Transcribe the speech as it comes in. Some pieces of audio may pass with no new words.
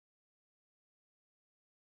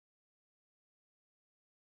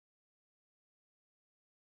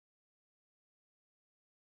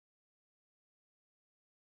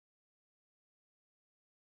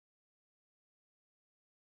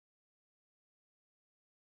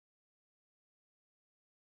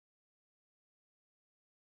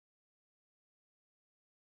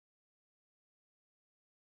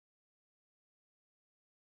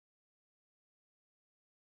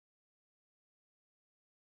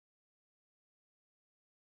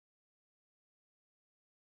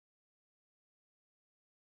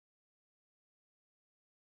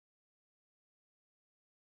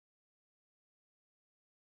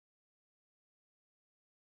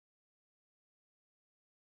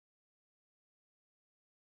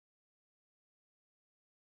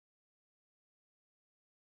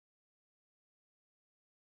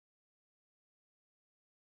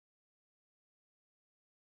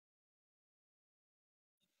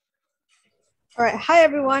All right, hi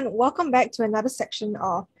everyone. Welcome back to another section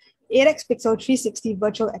of ADEX Pixel 360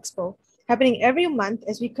 Virtual Expo, happening every month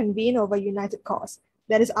as we convene over a united cause.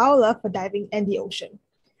 That is our love for diving and the ocean.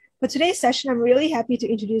 For today's session, I'm really happy to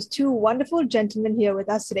introduce two wonderful gentlemen here with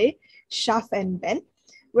us today, Shaf and Ben.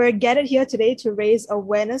 We're gathered here today to raise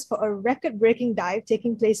awareness for a record-breaking dive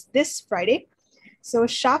taking place this Friday. So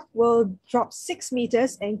Shaf will drop 6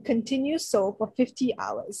 meters and continue so for 50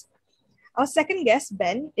 hours. Our second guest,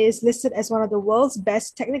 Ben, is listed as one of the world's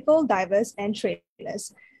best technical divers and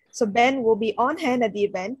trainers. So Ben will be on hand at the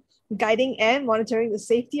event, guiding and monitoring the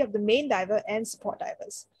safety of the main diver and support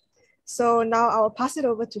divers. So now I will pass it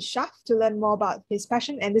over to Shaf to learn more about his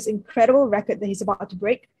passion and this incredible record that he's about to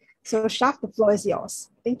break. So Shaf, the floor is yours.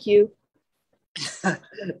 Thank you.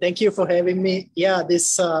 Thank you for having me. Yeah,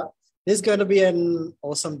 this is going to be an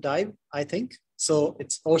awesome dive, I think. So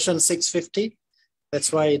it's Ocean 650.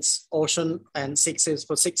 That's why it's Ocean, and 6 is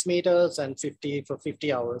for 6 meters and 50 for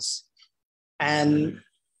 50 hours. And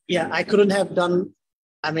yeah, I couldn't have done,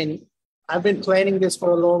 I've been planning this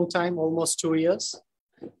for a long time, almost 2 years.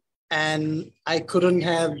 And I couldn't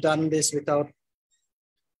have done this without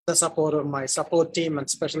the support of my support team, and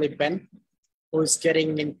especially Ben, who is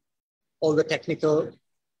getting in all the technical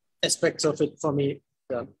aspects of it for me.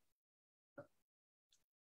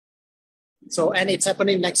 So, and it's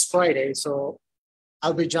happening next Friday. So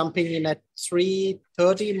I'll be jumping in at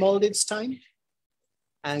 3:30 Maldives time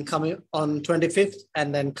and coming on 25th,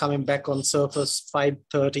 and then coming back on surface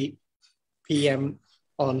 5:30 p.m.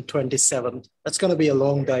 on 27th. That's going to be a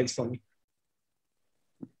long dive for me.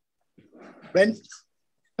 Ben?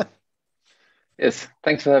 Yes,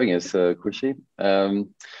 thanks for having us, Khushi.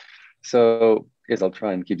 So yes, I'll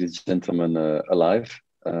try and keep this gentleman alive.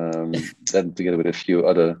 Then together with a few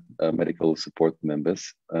other medical support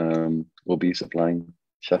members, we'll be supplying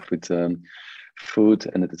Shaf with food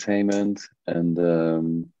and entertainment,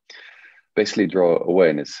 and basically draw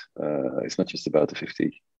awareness. It's not just about the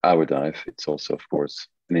 50-hour dive. It's also, of course,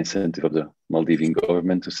 an incentive of the Maldivian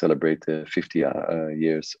government to celebrate the 50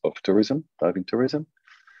 years of tourism, diving tourism,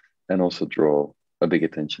 and also draw a big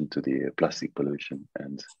attention to the plastic pollution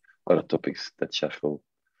and other topics that Shaf will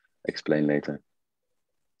explain later.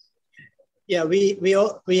 Yeah, we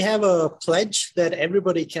have a pledge that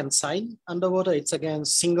everybody can sign underwater. It's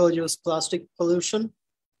against single-use plastic pollution.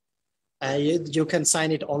 You can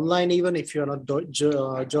sign it online even if you're not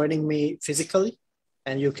joining me physically,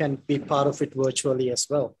 and you can be part of it virtually as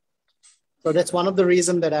well. So that's one of the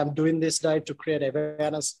reasons that I'm doing this dive, to create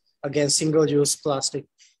awareness against single-use plastic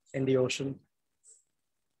in the ocean.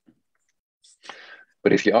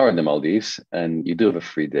 But if you are in the Maldives and you do have a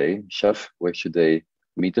free day, Shaf, where should they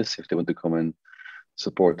meet us if they want to come and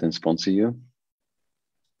support and sponsor you?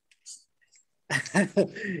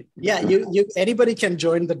 Yeah, anybody can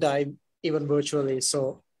join the dive even virtually.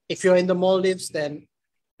 So if you're in the Maldives, then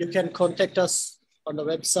you can contact us on the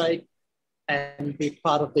website and be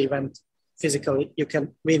part of the event physically.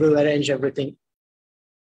 We will arrange everything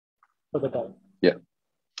for the dive. Yeah.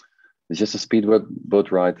 It's just a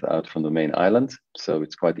speedboat ride out from the main island. So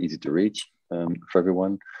it's quite easy to reach for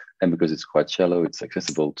everyone. And because it's quite shallow, it's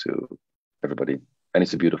accessible to everybody. And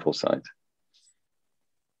it's a beautiful site.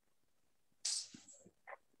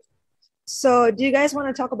 So do you guys want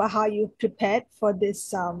to talk about how you prepared for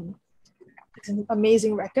this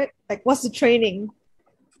amazing record? Like, what's the training?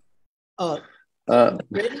 The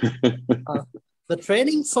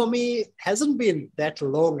training for me hasn't been that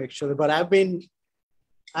long, actually, but I've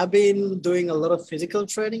been doing a lot of physical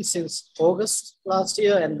training since August last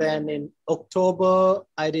year. And then in October,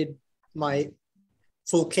 I did my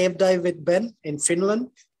full cave dive with Ben in Finland,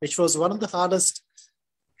 which was one of the hardest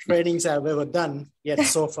trainings I've ever done yet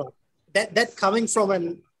so far. That coming from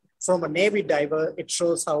a Navy diver, it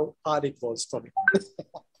shows how hard it was for me.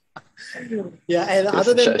 Yeah, and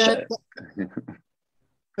other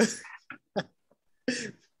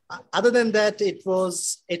than that,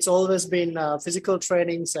 it's always been physical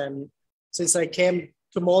trainings. And since I came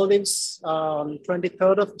to Maldives on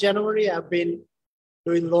 23rd of January, I've been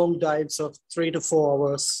doing long dives of 3 to 4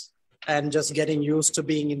 hours and just getting used to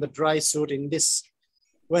being in the dry suit in this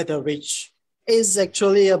weather, which is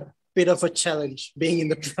actually a bit of a challenge, being in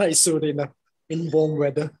the dry suit in warm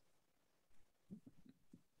weather.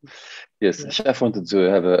 Yes, yeah. Shaf wanted to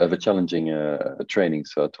have a challenging training,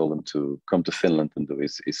 so I told him to come to Finland and do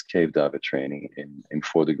his cave diver training in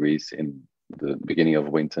 4 degrees in the beginning of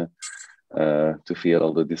winter, to feel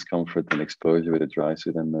all the discomfort and exposure with a dry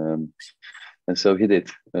suit, and so he did.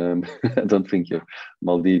 I don't think your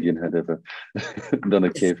Maldivian had ever done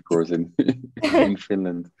a cave course in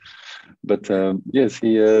Finland. But yes,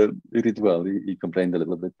 he did well. He complained a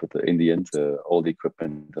little bit, but in the end, all the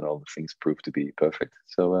equipment and all the things proved to be perfect.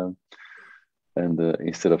 So and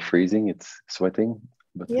instead of freezing, it's sweating.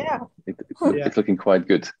 But Yeah. it's looking quite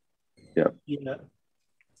good. Yeah. Yeah.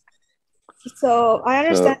 So I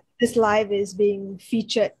understand this live is being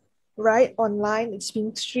featured right online. It's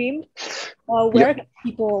being streamed. Where can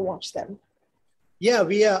people watch them? Yeah,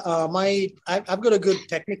 we are. I've got a good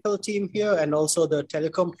technical team here, and also the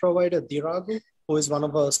telecom provider Diragu, who is one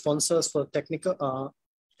of our sponsors for technical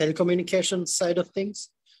telecommunication side of things.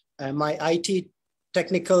 And my IT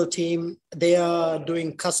technical team, they are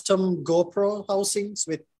doing custom GoPro housings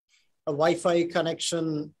with a Wi-Fi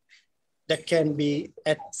connection that can be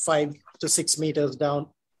at 5 to 6 meters down,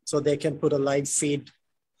 so they can put a live feed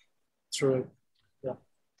through. Yeah.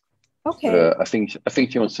 Okay. I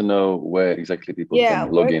think she wants to know where exactly people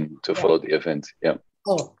can log in to follow the event. Yeah.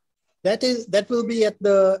 Oh, that will be at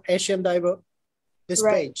the Asian Diver this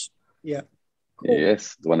page. Yeah. Cool.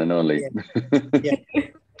 Yes, the one and only. Yeah.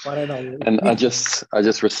 One and only. And I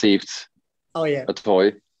just received a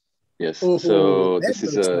toy. Yes. Ooh, so this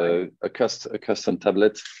is a custom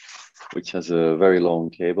tablet, which has a very long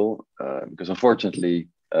cable, because unfortunately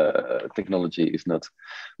technology is not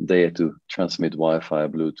there to transmit Wi-Fi,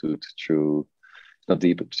 Bluetooth through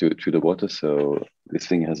the water. So this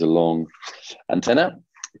thing has a long antenna.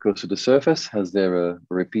 It goes to the surface, has there a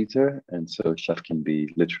repeater, and so Chef can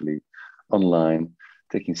be literally online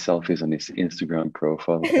taking selfies on his Instagram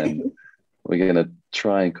profile. And we're gonna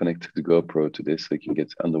try and connect the GoPro to this so you can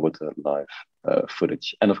get underwater live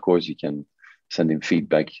footage. And of course, you can send in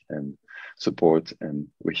feedback and support and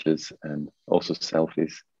wishes and also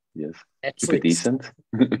selfies. Yes, keep it decent.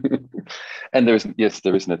 And there is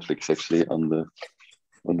Netflix actually on the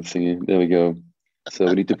thingy. There we go. So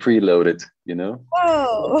we need to preload it, you know.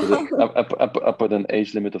 Oh. I put an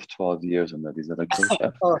age limit of 12 years on that. Is that okay,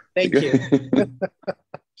 Chef? Oh, thank you.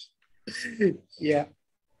 Yeah.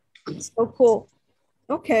 So cool.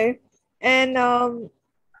 Okay. And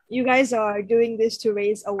you guys are doing this to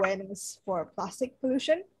raise awareness for plastic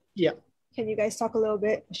pollution? Yeah. Can you guys talk a little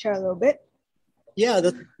bit, share a little bit? Yeah,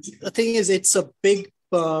 the thing is, it's a big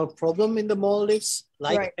problem in the Maldives.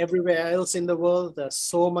 Like everywhere else in the world, there's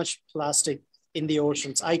so much plastic in the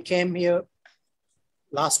oceans. I came here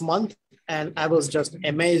last month and I was just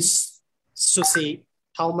amazed to see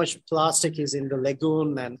how much plastic is in the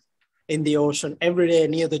lagoon and in the ocean. Every day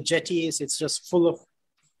near the jetties, it's just full of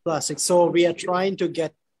plastic. So we are trying to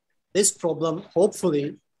get this problem,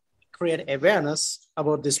 hopefully create awareness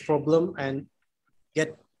about this problem and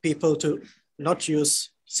get people to not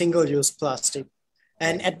use single-use plastic.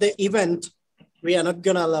 And at the event, we are not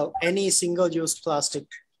gonna allow any single-use plastic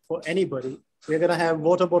for anybody. We're gonna have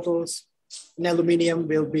water bottles in aluminum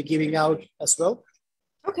we'll be giving out as well.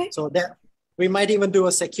 Okay. So that we might even do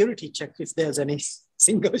a security check if there's any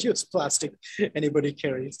single-use plastic anybody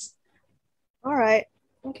carries. All right.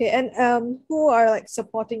 Okay. And who are like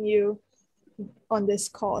supporting you on this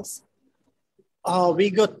cause? We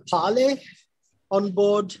got Pale on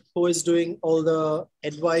board, who is doing all the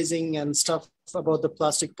advising and stuff about the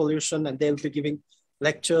plastic pollution, and they'll be giving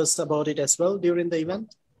lectures about it as well during the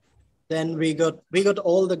event. Then we got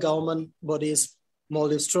all the government bodies,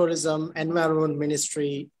 Maldives Tourism, Environment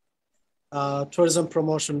Ministry, Tourism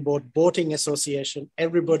Promotion Board, Boating Association.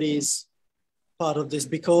 Everybody is part of this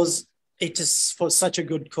because it is for such a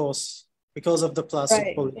good cause because of the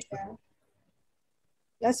plastic pollution. Yeah.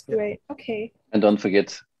 That's great. Okay. And don't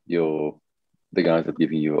forget the guys that are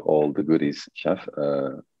giving you all the goodies, Chef.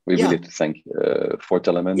 We really have to thank Fourth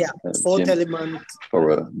Element. Yeah, Fourth Element.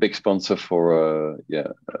 For a big sponsor for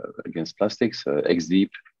against plastics. XDeep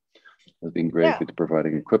has been great with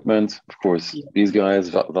providing equipment. Of course, these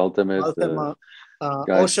guys, Valtemet.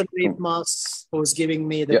 Ocean Reef Masks, who's giving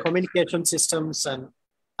me the communication systems, and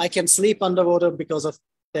I can sleep underwater because of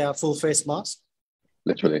their full face mask.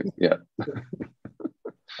 Literally, yeah.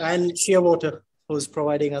 And Shearwater, who's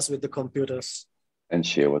providing us with the computers. And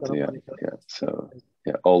Shearwater, yeah. So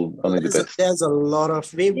only the best. There's a lot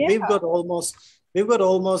of we've got almost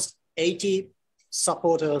 80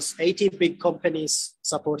 supporters, 80 big companies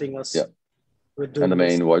supporting us. Yeah. And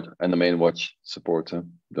the main watch supporter.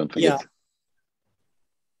 Don't forget. Yeah.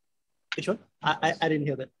 Which one? I didn't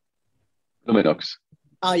hear that. Luminox.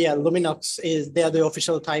 Luminox they're the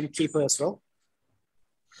official timekeeper as well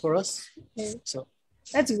for us. Okay. So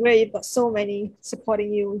that's great. You've got so many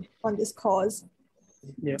supporting you on this cause.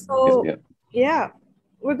 Yeah. So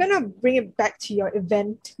we're gonna bring it back to your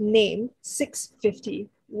event name, 650.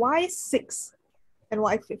 Why 6 and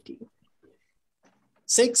why 50?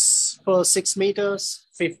 6 for 6 meters,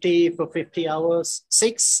 50 for 50 hours.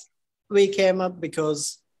 6 we came up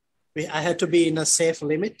because I had to be in a safe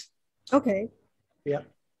limit. Okay. Yeah.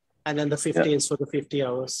 And then the 50 is for the 50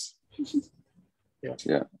 hours.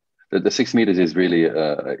 Yeah. The 6 meters is really,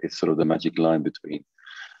 it's sort of the magic line between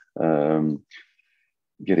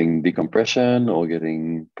getting decompression or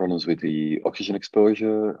getting problems with the oxygen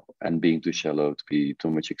exposure and being too shallow to be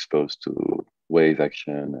too much exposed to wave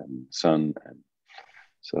action and sun. And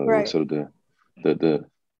so Right. sort of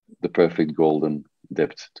the perfect golden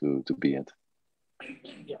depth to be at.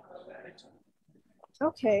 Yeah.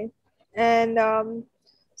 Okay. And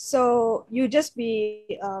so you just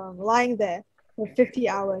be lying there for 50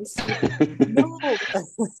 hours. No.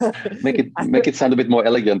 Make it sound a bit more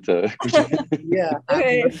elegant. Yeah,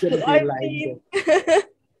 Okay. I'm not gonna be I lying mean... there.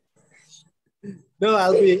 No,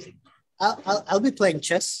 I'll be playing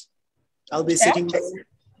chess. I'll be sitting there.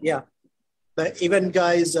 Yeah. The event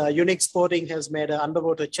guys, Unique Sporting has made an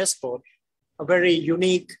underwater chessboard, a very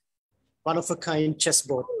unique, one-of-a-kind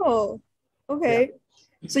chessboard. Oh, okay.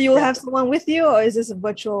 So you'll have someone with you, or is this a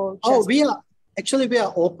virtual chess? Oh, we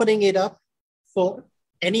are opening it up for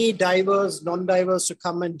any divers, non-divers to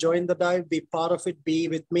come and join the dive, be part of it, be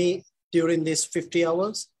with me during these 50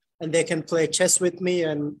 hours, and they can play chess with me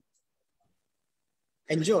and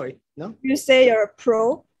enjoy. No? You say you're a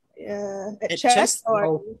pro at chess? Or...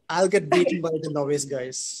 No, I'll get beaten by the novice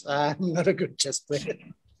guys. I'm not a good chess player.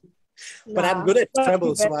 But I'm good at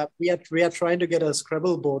Scrabble, so we are trying to get a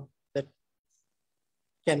Scrabble board that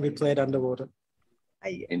can be played underwater.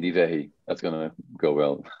 In the Vehi, that's gonna go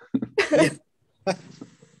well.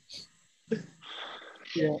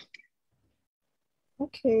 Yeah.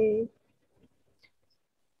 Okay.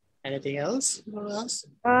 Anything else you want to ask?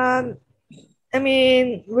 I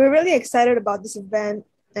mean, we're really excited about this event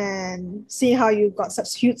and seeing how you've got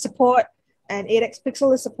such huge support, and 8X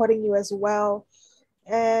Pixel is supporting you as well.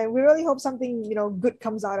 And we really hope something, good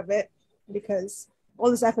comes out of it, because all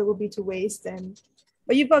this effort will be to waste.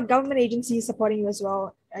 But you've got government agencies supporting you as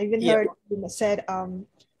well. I even heard you said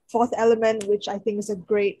Fourth Element, which I think is a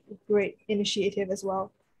great initiative as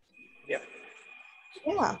well. Yeah.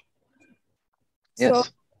 Yes. So,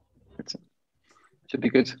 it should be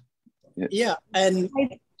good. Yeah, and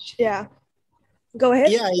go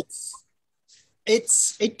ahead. Yeah,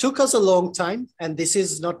 it took us a long time, and this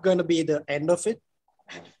is not going to be the end of it.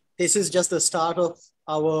 This is just the start of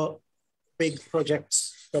our big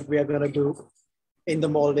projects that we are going to do in the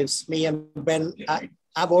Maldives. Me and Ben,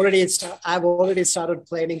 I've already started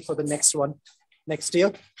planning for the next one next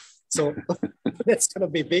year, so that's going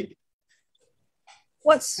to be big.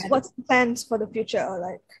 What's the plans for the future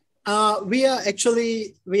like? We are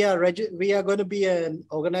going to be an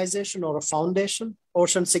organization or a foundation,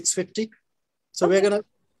 Ocean 650. So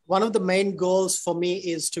one of the main goals for me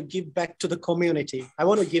is to give back to the community. I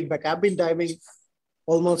want to give back. I've been diving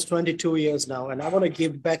almost 22 years now, and I want to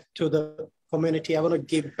give back to the community. I want to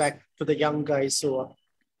give back to the young guys who are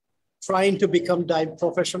trying to become dive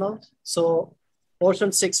professionals. So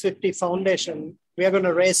Ocean 650 Foundation, we are going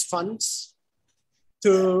to raise funds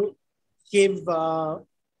to give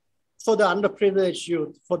for the underprivileged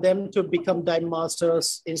youth, for them to become dive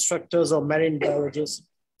masters, instructors, or marine biologists.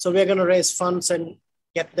 So we're going to raise funds and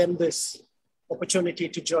get them this opportunity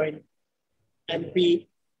to join and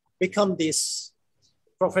become these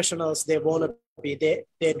professionals they want to be,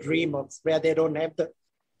 they dream of, where they don't have the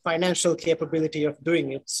financial capability of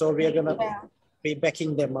doing it. So we're going to be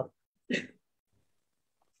backing them up.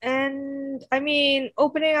 And I mean,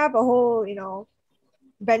 opening up a whole,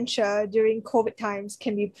 venture during COVID times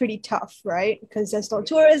can be pretty tough, right? Because there's no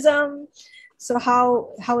tourism. So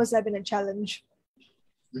how has that been a challenge?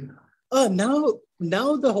 Now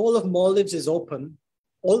the whole of Maldives is open.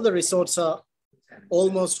 All the resorts are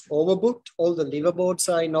almost overbooked. All the liveaboards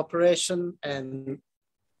are in operation, and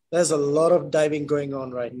there's a lot of diving going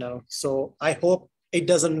on right now. So I hope it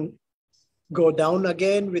doesn't go down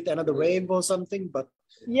again with another wave or something, but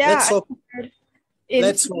let's hope.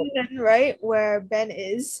 In Sweden, right, where Ben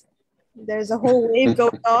is, there's a whole wave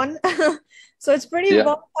going on. So it's pretty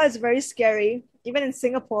volatile. It's very scary. Even in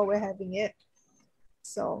Singapore, we're having it.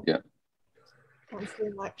 So can't say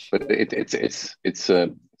much. But it's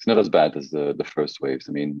not as bad as the first waves.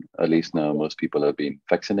 I mean, at least now most people have been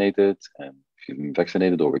vaccinated, and if you've been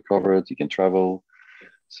vaccinated or recovered, you can travel.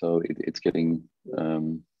 So it's getting. I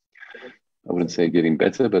wouldn't say getting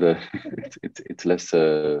better, but it's less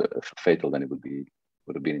fatal than it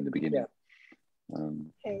would have been in the beginning.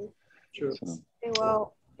 Okay. Sure. So, okay,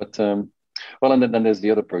 well. But and then there's the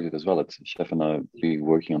other project as well that Chef and I have been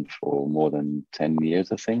working on for more than 10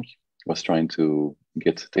 years, I think. Was trying to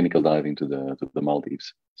get technical diving to the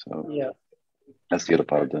Maldives. So that's the other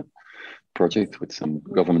part of project with some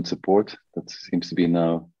government support that seems to be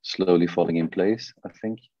now slowly falling in place, I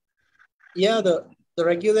think. Yeah, the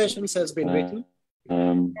regulations has been written.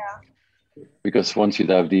 Because once you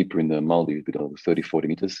dive deeper in the Maldives below 30, 40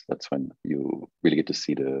 meters, that's when you really get to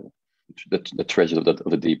see the treasure of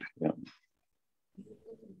the deep. Yeah.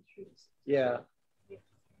 Yeah.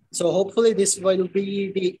 So hopefully this will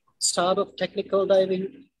be the start of technical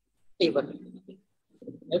diving even.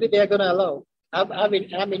 Maybe they're gonna allow.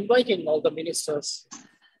 I'm inviting all the ministers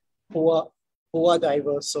who are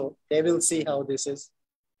divers, so they will see how this is.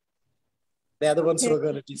 They're the ones who are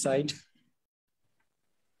gonna decide.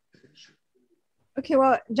 Okay,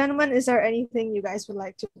 well, gentlemen, is there anything you guys would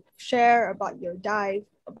like to share about your dive,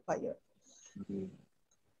 about your...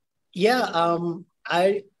 Yeah,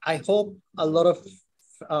 I hope a lot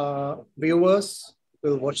of viewers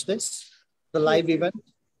will watch the live event,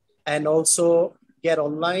 and also get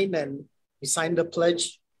online and sign the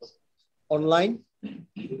pledge online,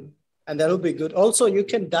 and that'll be good. Also, you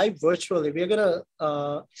can dive virtually. We're gonna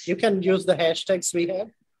you can use the hashtags we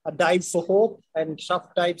have: a dive for hope and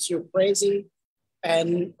Shaf dives you crazy,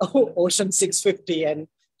 and Ocean 650, and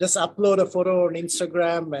just upload a photo on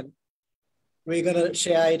Instagram, and we're gonna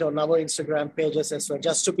share it on our Instagram pages as well,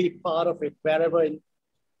 just to be part of it wherever in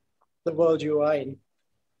the world you are in.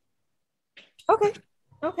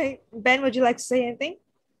 Okay. Ben, would you like to say anything?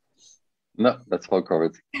 No, that's all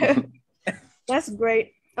covered. That's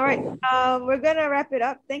great. All right, we're gonna wrap it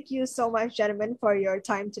up. Thank you so much, gentlemen, for your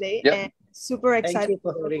time today. Yep. And super excited. Thank you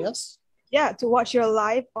for having us. Yeah, to watch your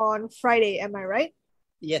live on Friday. Am I right?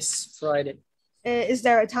 Yes, Friday. Is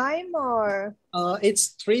there a time or?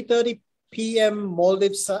 It's 3:30 p.m.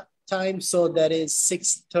 Maldives time, so that is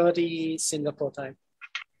 6:30 Singapore time.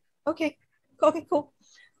 Okay, cool.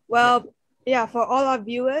 Well, yeah, for all our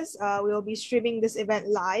viewers, we will be streaming this event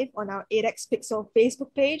live on our 8X Pixel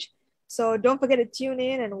Facebook page. So don't forget to tune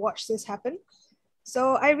in and watch this happen.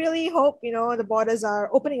 So I really hope, the borders are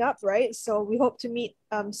opening up, right? So we hope to meet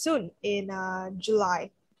soon in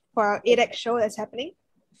July for our 8X show that's happening.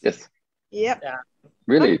 Yes. Yep. Yeah.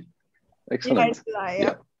 Really? Excellent. Yeah, it's July,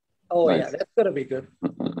 yeah. Oh, Nice. yeah, that's gonna be good.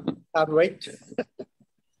 Can't wait.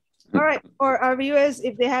 All right. For our viewers,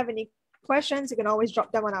 if they have any questions, you can always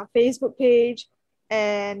drop them on our Facebook page.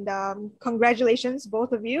 And congratulations,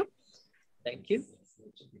 both of you. Thank you.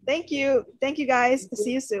 Thank you. Thank you, guys.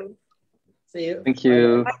 See you soon. See you. Thank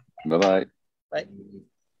you. Bye. Bye-bye. Bye.